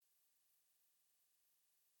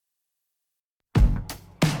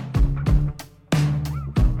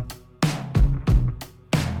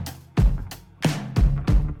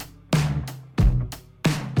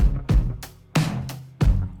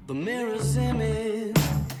The mirror's image,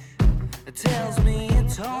 it tells me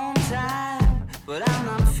it's home time, but I'm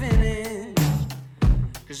not finished,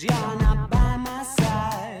 'cause you're not by my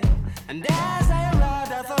side. And as I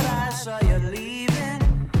arrived, I thought I saw you leaving,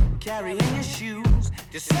 carrying your shoes.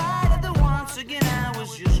 Decided that once again I was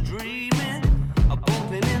just dreaming of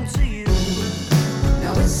bumping into you.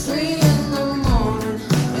 Now it's 3 in the morning,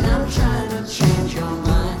 and I'm trying to change your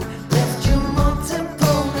mind. Left you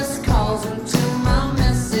multiple missed calls, and to my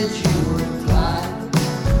message you replied.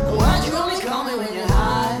 Why'd you only call me when you're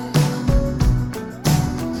high?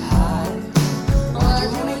 High. Why'd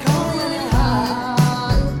you only call me when you're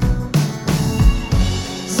high?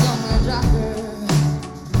 Summer doctor,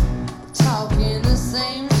 talking the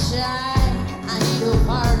same shit. I need a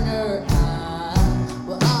partner.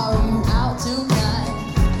 Well, are you out tonight?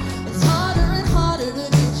 It's harder and harder to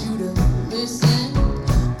get you to listen.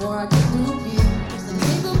 Before I get through you, 'cause I'm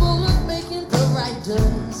capable of making the right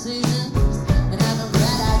decision.